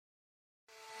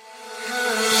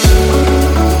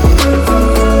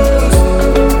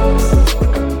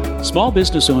Small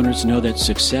business owners know that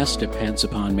success depends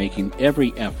upon making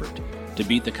every effort to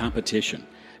beat the competition,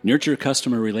 nurture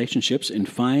customer relationships, and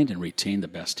find and retain the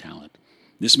best talent.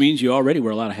 This means you already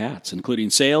wear a lot of hats, including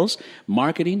sales,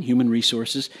 marketing, human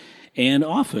resources, and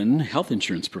often health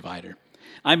insurance provider.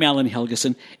 I'm Alan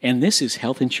Helgeson, and this is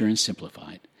Health Insurance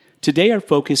Simplified. Today our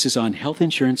focus is on health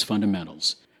insurance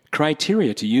fundamentals,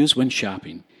 criteria to use when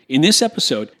shopping. In this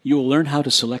episode, you will learn how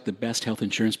to select the best health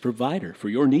insurance provider for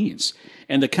your needs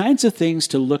and the kinds of things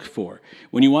to look for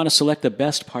when you want to select the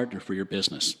best partner for your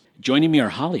business. Joining me are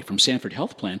Holly from Sanford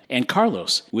Health Plan and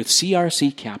Carlos with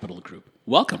CRC Capital Group.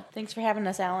 Welcome. Thanks for having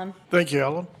us, Alan. Thank you,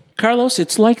 Alan. Carlos,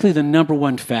 it's likely the number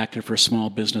one factor for small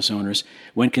business owners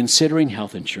when considering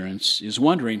health insurance is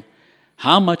wondering,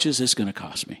 how much is this going to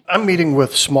cost me? I'm meeting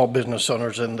with small business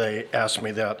owners and they ask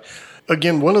me that.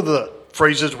 Again, one of the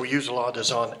phrases we use a lot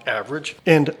is on average.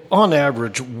 And on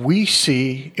average, we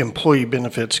see employee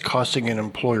benefits costing an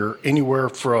employer anywhere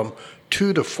from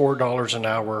 $2 to $4 an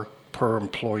hour per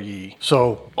employee.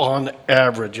 So on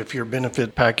average, if your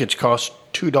benefit package costs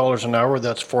 $2 an hour,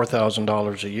 that's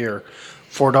 $4,000 a year.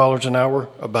 $4 an hour,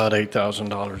 about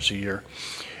 $8,000 a year.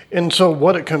 And so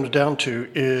what it comes down to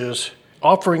is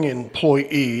offering an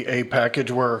employee a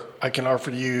package where I can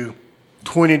offer you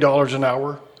 $20 an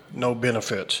hour, no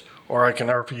benefits. Or I can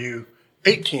offer you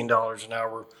 $18 an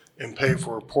hour and pay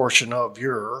for a portion of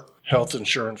your health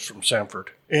insurance from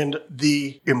Sanford. And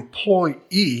the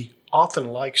employee often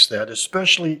likes that,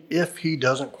 especially if he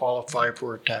doesn't qualify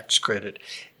for a tax credit,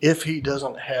 if he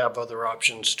doesn't have other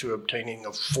options to obtaining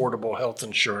affordable health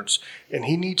insurance, and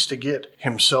he needs to get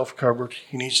himself covered,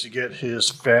 he needs to get his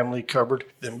family covered,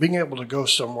 then being able to go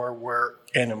somewhere where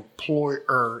an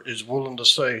employer is willing to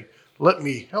say, let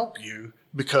me help you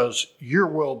because your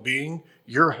well-being,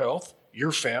 your health,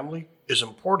 your family is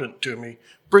important to me,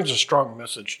 brings a strong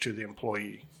message to the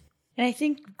employee. And I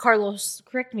think, Carlos,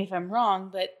 correct me if I'm wrong,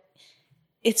 but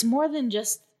it's more than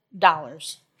just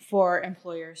dollars for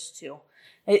employers too.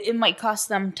 It might cost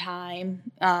them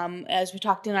time, as we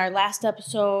talked in our last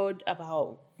episode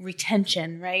about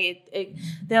retention, right?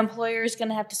 The employer is going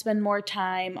to have to spend more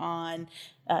time on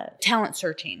talent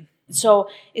searching. So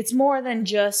it's more than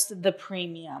just the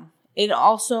premium. It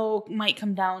also might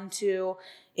come down to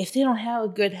if they don't have a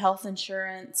good health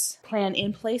insurance plan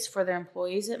in place for their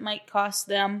employees, it might cost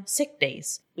them sick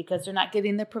days because they're not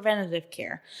getting the preventative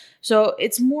care. So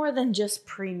it's more than just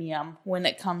premium when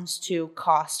it comes to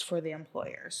cost for the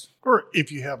employers. Or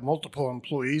if you have multiple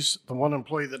employees, the one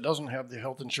employee that doesn't have the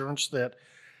health insurance that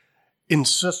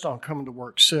insists on coming to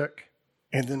work sick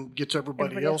and then gets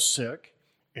everybody else sick,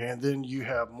 and then you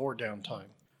have more downtime.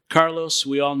 Carlos,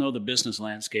 we all know the business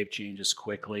landscape changes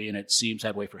quickly, and it seems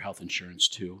that way for health insurance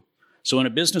too. So when a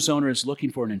business owner is looking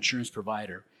for an insurance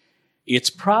provider, it's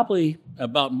probably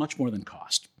about much more than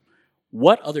cost.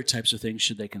 What other types of things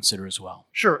should they consider as well?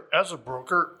 Sure. As a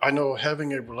broker, I know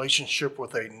having a relationship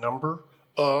with a number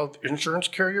of insurance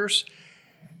carriers,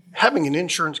 having an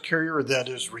insurance carrier that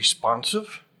is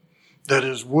responsive, that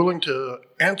is willing to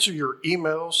answer your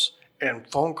emails and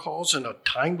phone calls in a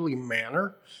timely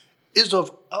manner is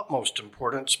of utmost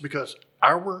importance because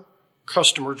our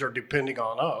customers are depending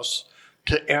on us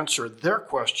to answer their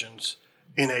questions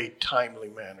in a timely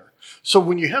manner. So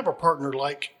when you have a partner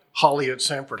like Holly at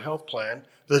Sanford Health Plan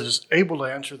that is able to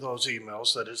answer those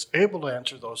emails, that is able to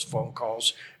answer those phone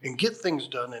calls and get things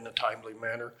done in a timely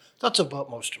manner, that's of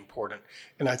utmost important.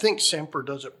 And I think Sanford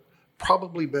does it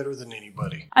probably better than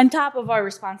anybody. On top of our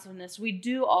responsiveness, we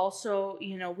do also,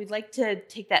 we'd like to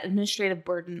take that administrative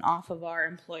burden off of our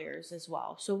employers as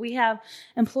well. So we have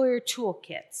employer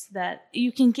toolkits that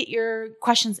you can get your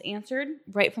questions answered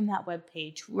right from that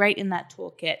webpage, right in that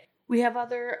toolkit. We have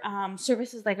other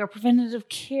services like our preventative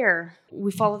care.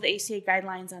 We follow the ACA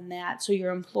guidelines on that so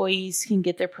your employees can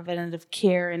get their preventative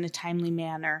care in a timely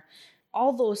manner.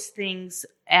 All those things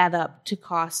add up to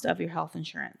cost of your health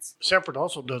insurance. Sanford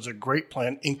also does a great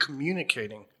plan in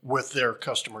communicating with their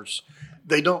customers.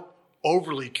 They don't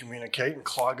overly communicate and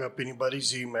clog up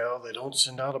anybody's email. They don't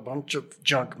send out a bunch of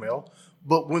junk mail.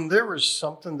 But when there is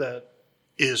something that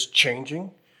is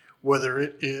changing, whether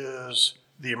it is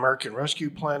the American Rescue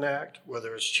Plan Act,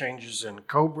 whether it's changes in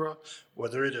COBRA,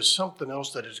 whether it is something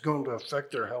else that is going to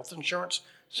affect their health insurance,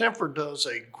 Sanford does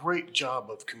a great job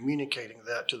of communicating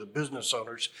that to the business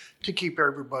owners to keep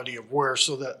everybody aware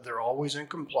so that they're always in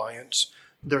compliance.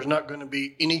 There's not going to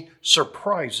be any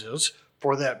surprises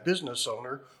for that business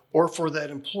owner or for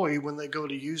that employee when they go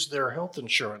to use their health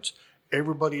insurance.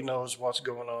 Everybody knows what's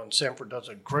going on. Sanford does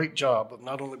a great job of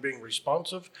not only being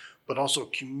responsive, but also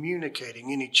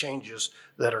communicating any changes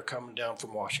that are coming down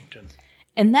from Washington.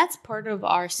 And that's part of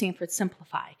our Sanford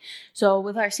Simplify. So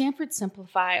with our Sanford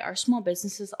Simplify, our small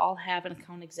businesses all have an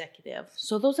account executive.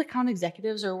 So those account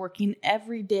executives are working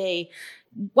every day,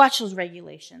 watch those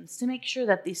regulations to make sure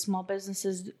that these small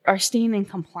businesses are staying in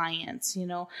compliance.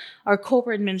 Our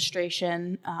COBRA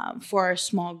administration for our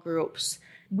small groups.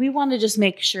 We want to just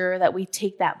make sure that we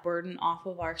take that burden off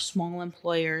of our small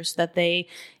employers, that they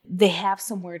have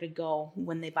somewhere to go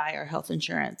when they buy our health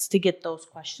insurance to get those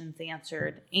questions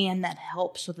answered, and that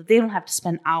helps so that they don't have to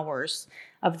spend hours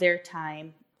of their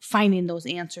time finding those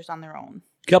answers on their own.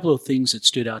 A couple of things that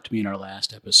stood out to me in our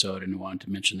last episode, and I wanted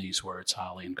to mention these words,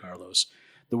 Holly and Carlos.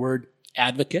 The word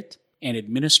advocate and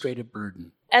administrative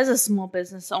burden. As a small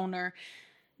business owner,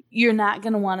 you're not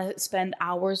going to want to spend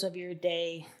hours of your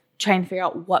day trying to figure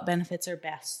out what benefits are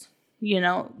best.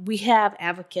 We have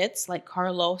advocates like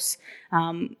Carlos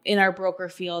in our broker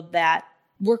field that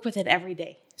work with it every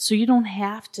day. So you don't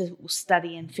have to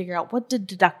study and figure out what did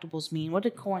deductibles mean, what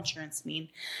did coinsurance mean.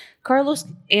 Carlos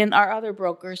and our other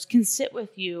brokers can sit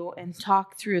with you and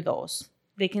talk through those.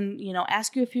 They can,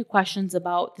 ask you a few questions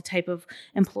about the type of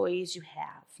employees you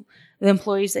have, the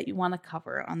employees that you want to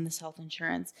cover on this health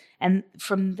insurance. And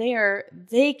from there,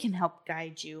 they can help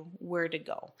guide you where to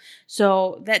go.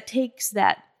 So that takes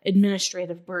that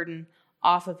administrative burden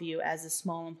off of you as a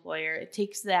small employer. It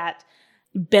takes that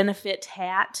benefit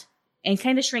hat and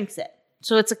kind of shrinks it.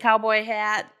 So it's a cowboy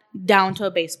hat down to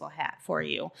a baseball hat for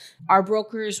you. Our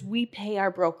brokers, we pay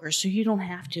our brokers, so you don't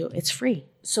have to. It's free.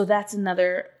 So that's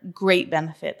another great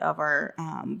benefit of our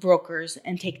brokers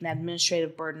and taking that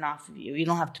administrative burden off of you. You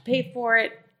don't have to pay for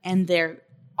it, and they're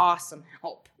awesome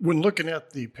help. When looking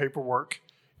at the paperwork,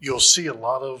 you'll see a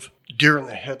lot of deer in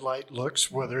the headlight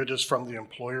looks, whether it is from the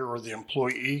employer or the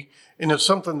employee. And it's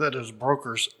something that as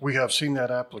brokers, we have seen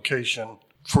that application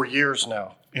for years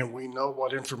now, and we know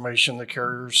what information the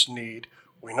carriers need.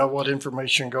 We know what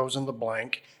information goes in the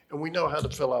blank, and we know how to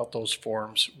fill out those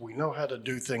forms. We know how to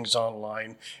do things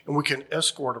online, and we can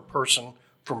escort a person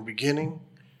from beginning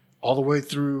all the way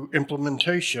through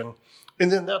implementation.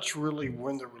 And then that's really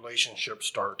when the relationship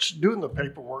starts. Doing the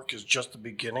paperwork is just the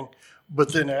beginning,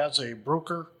 but then as a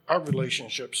broker, our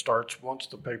relationship starts once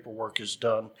the paperwork is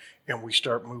done and we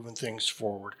start moving things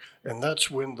forward. And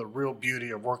that's when the real beauty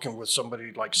of working with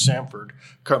somebody like Sanford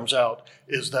comes out,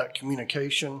 is that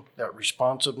communication, that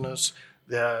responsiveness,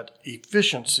 that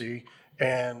efficiency,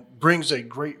 and brings a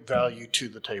great value to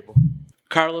the table.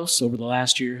 Carlos, over the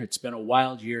last year, it's been a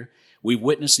wild year. We've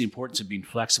witnessed the importance of being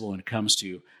flexible when it comes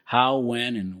to how,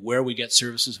 when, and where we get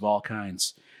services of all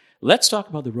kinds. Let's talk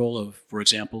about the role of, for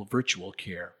example, virtual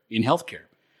care in healthcare.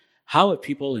 How have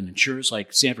people and insurers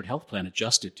like Sanford Health Plan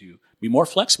adjusted to be more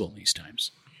flexible in these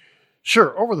times?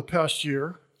 Sure. Over the past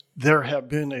year, there have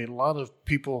been a lot of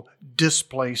people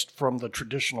displaced from the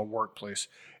traditional workplace.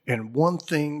 And one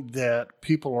thing that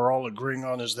people are all agreeing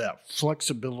on is that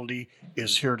flexibility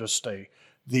is here to stay.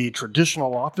 The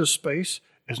traditional office space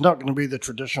is not going to be the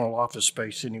traditional office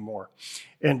space anymore.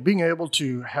 And being able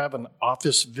to have an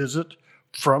office visit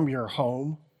from your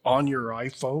home on your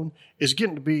iPhone is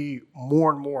getting to be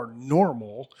more and more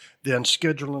normal than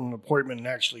scheduling an appointment and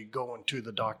actually going to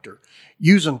the doctor.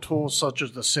 Using tools such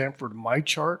as the Sanford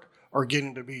MyChart are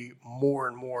getting to be more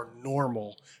and more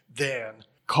normal than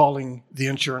calling the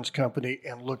insurance company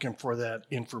and looking for that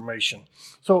information.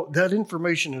 So that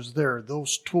information is there.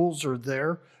 Those tools are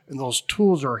there, and those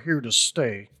tools are here to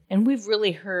stay. And we've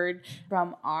really heard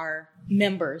from our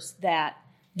members that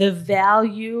the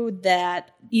value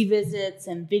that e-visits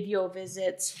and video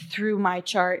visits through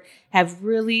MyChart have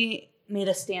really made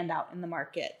us stand out in the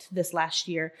market this last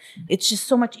year. It's just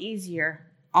so much easier.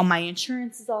 All my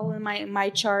insurance is all in my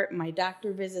chart. My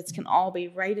doctor visits can all be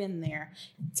right in there.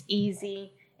 It's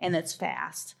easy and it's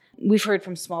fast. We've heard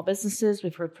from small businesses.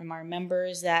 We've heard from our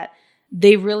members that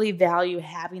they really value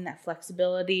having that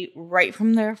flexibility right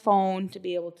from their phone to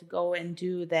be able to go and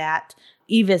do that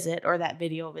e-visit or that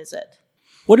video visit.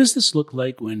 What does this look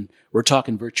like when we're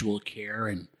talking virtual care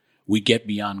and we get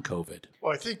beyond COVID?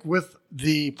 Well, I think with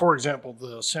for example,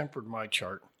 the Sanford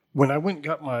MyChart, when I went and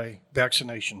got my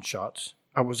vaccination shots,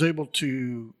 I was able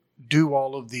to do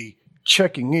all of the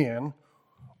checking in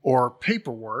or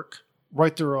paperwork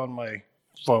right there on my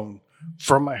phone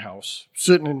from my house,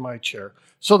 sitting in my chair,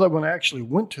 so that when I actually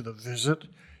went to the visit,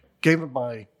 gave them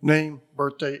my name,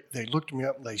 birthday, they looked me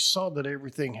up and they saw that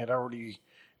everything had already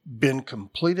been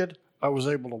completed. I was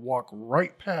able to walk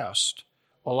right past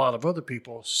a lot of other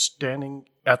people standing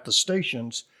at the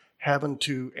stations having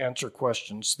to answer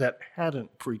questions that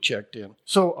hadn't pre-checked in.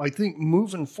 So I think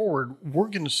moving forward, we're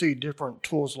going to see different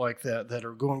tools like that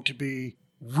are going to be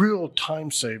real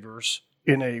time savers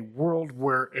in a world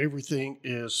where everything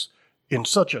is in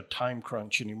such a time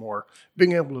crunch anymore.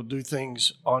 Being able to do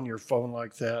things on your phone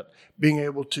like that, being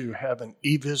able to have an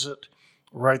e-visit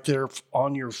right there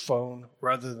on your phone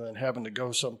rather than having to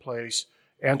go someplace,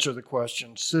 answer the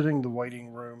question, sitting in the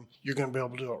waiting room. You're going to be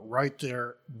able to do it right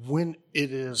there when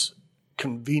it is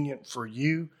convenient for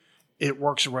you. It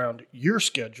works around your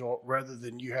schedule rather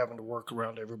than you having to work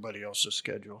around everybody else's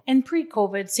schedule. And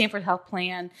pre-COVID, Sanford Health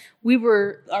Plan, we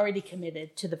were already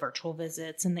committed to the virtual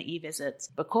visits and the e-visits,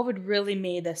 but COVID really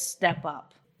made us step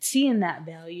up. Seeing that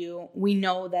value, we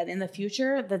know that in the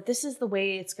future that this is the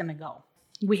way it's going to go.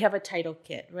 We have a title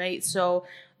kit, right? So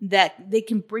that they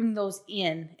can bring those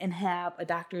in and have a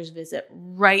doctor's visit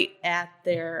right at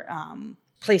their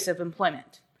place of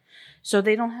employment. So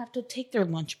they don't have to take their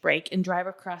lunch break and drive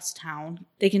across town.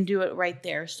 They can do it right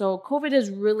there. So COVID has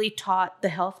really taught the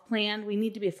health plan we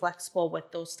need to be flexible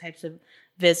with those types of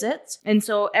visits. And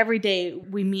so every day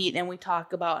we meet and we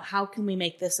talk about how can we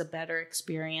make this a better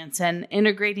experience, and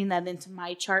integrating that into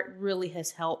my chart really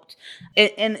has helped.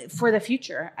 And for the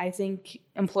future, I think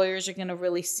employers are going to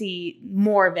really see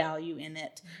more value in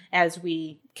it as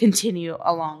we continue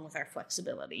along with our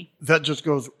flexibility. That just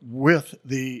goes with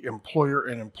the employer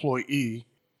and employee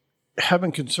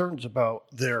having concerns about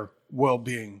their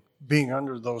well-being, being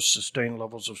under those sustained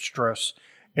levels of stress.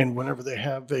 And whenever they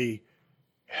have a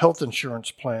health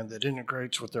insurance plan that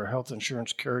integrates with their health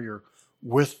insurance carrier,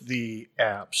 with the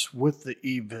apps, with the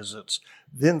e-visits,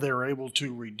 then they're able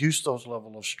to reduce those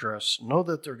levels of stress, know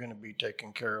that they're going to be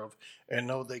taken care of, and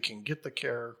know they can get the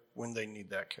care when they need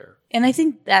that care. And I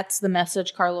think that's the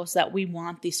message, Carlos, that we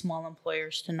want these small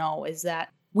employers to know, is that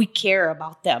we care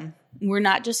about them. We're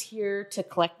not just here to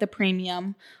collect the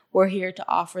premium. We're here to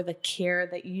offer the care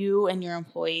that you and your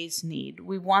employees need.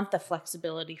 We want the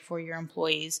flexibility for your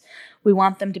employees. We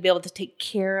want them to be able to take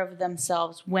care of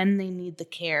themselves when they need the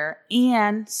care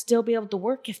and still be able to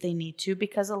work if they need to,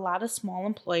 because a lot of small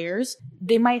employers,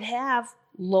 they might have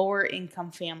lower income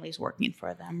families working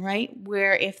for them, right?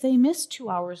 Where if they miss 2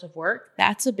 hours of work,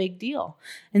 that's a big deal.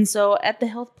 And so at the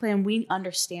health plan, we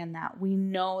understand that. We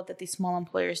know that these small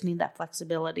employers need that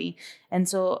flexibility. And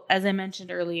so, as I mentioned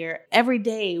earlier, every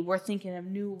day we're thinking of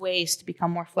new ways to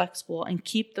become more flexible and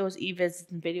keep those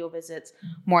e-visits and video visits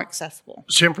more accessible.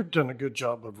 Sanford's done a good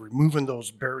job of removing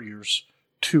those barriers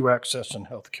to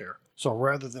accessing healthcare. So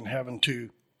rather than having to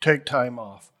take time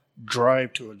off,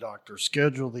 drive to a doctor,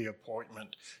 schedule the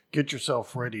appointment, get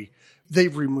yourself ready,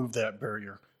 they've removed that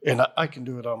barrier. And I can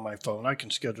do it on my phone. I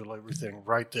can schedule everything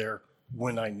right there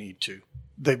when I need to.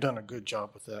 They've done a good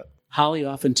job with that. Holly,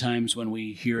 oftentimes when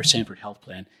we hear Sanford Health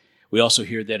Plan, we also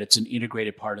hear that it's an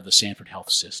integrated part of the Sanford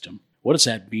Health System. What does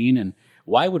that mean, and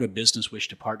why would a business wish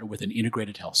to partner with an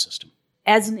integrated health system?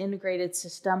 As an integrated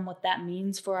system, what that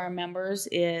means for our members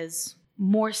is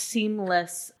more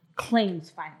seamless claims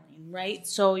filing, right?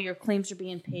 So your claims are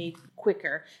being paid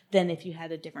quicker than if you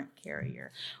had a different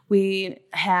carrier. We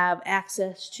have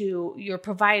access to your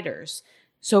providers.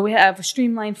 So we have a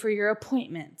streamline for your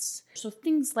appointments. So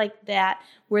things like that,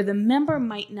 where the member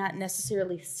might not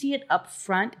necessarily see it up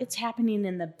front, it's happening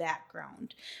in the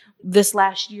background. This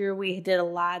last year, we did a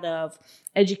lot of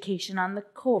education on the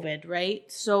COVID, right?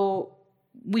 So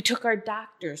we took our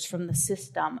doctors from the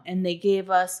system and they gave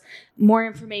us more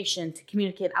information to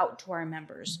communicate out to our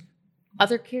members.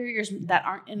 Other carriers that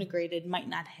aren't integrated might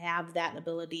not have that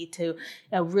ability to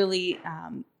really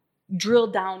drill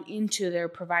down into their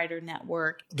provider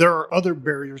network. There are other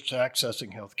barriers to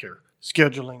accessing healthcare: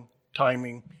 scheduling,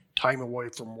 timing, time away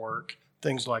from work,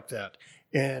 things like that.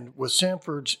 And with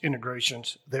Sanford's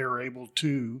integrations, they're able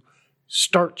to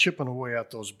start chipping away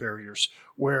at those barriers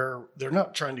where they're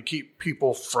not trying to keep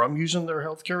people from using their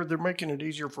healthcare. They're making it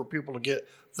easier for people to get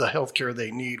the healthcare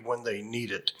they need when they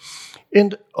need it.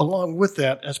 And along with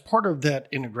that, as part of that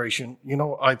integration,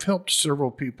 I've helped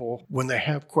several people when they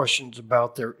have questions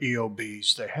about their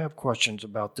EOBs, they have questions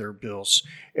about their bills.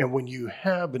 And when you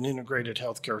have an integrated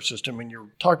healthcare system and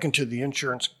you're talking to the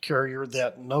insurance carrier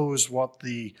that knows what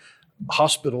the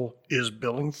hospital is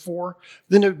billing for,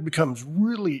 then it becomes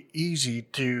really easy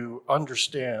to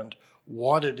understand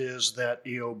what it is that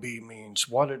EOB means,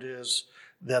 what it is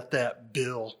that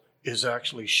bill is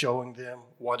actually showing them,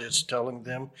 what it's telling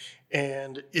them.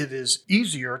 And it is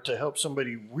easier to help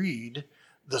somebody read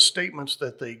the statements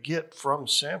that they get from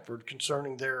Sanford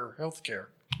concerning their health care.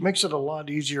 Makes it a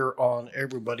lot easier on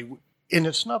everybody. And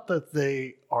it's not that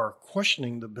they are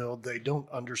questioning the bill, they don't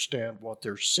understand what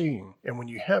they're seeing. And when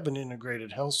you have an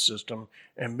integrated health system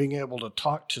and being able to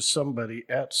talk to somebody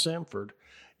at Sanford,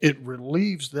 it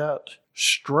relieves that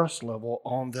stress level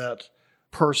on that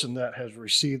person that has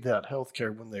received that health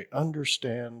care when they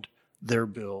understand their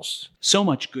bills. So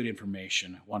much good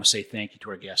information. I want to say thank you to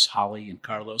our guests, Holly and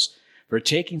Carlos, for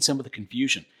taking some of the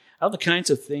confusion out of the kinds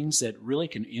of things that really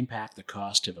can impact the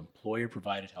cost of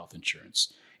employer-provided health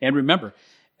insurance. And remember,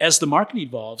 as the market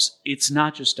evolves, it's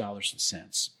not just dollars and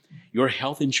cents. Your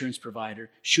health insurance provider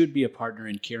should be a partner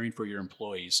in caring for your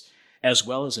employees, as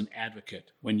well as an advocate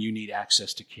when you need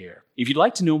access to care. If you'd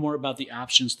like to know more about the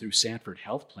options through Sanford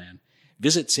Health Plan,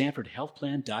 visit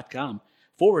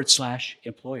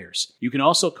sanfordhealthplan.com/employers. You can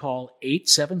also call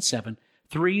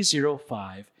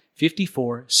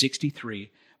 877-305-5463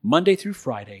 Monday through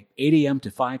Friday, 8 a.m. to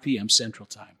 5 p.m. Central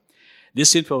Time.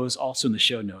 This info is also in the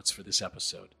show notes for this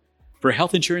episode. For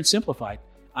Health Insurance Simplified,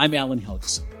 I'm Alan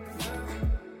Helgeson.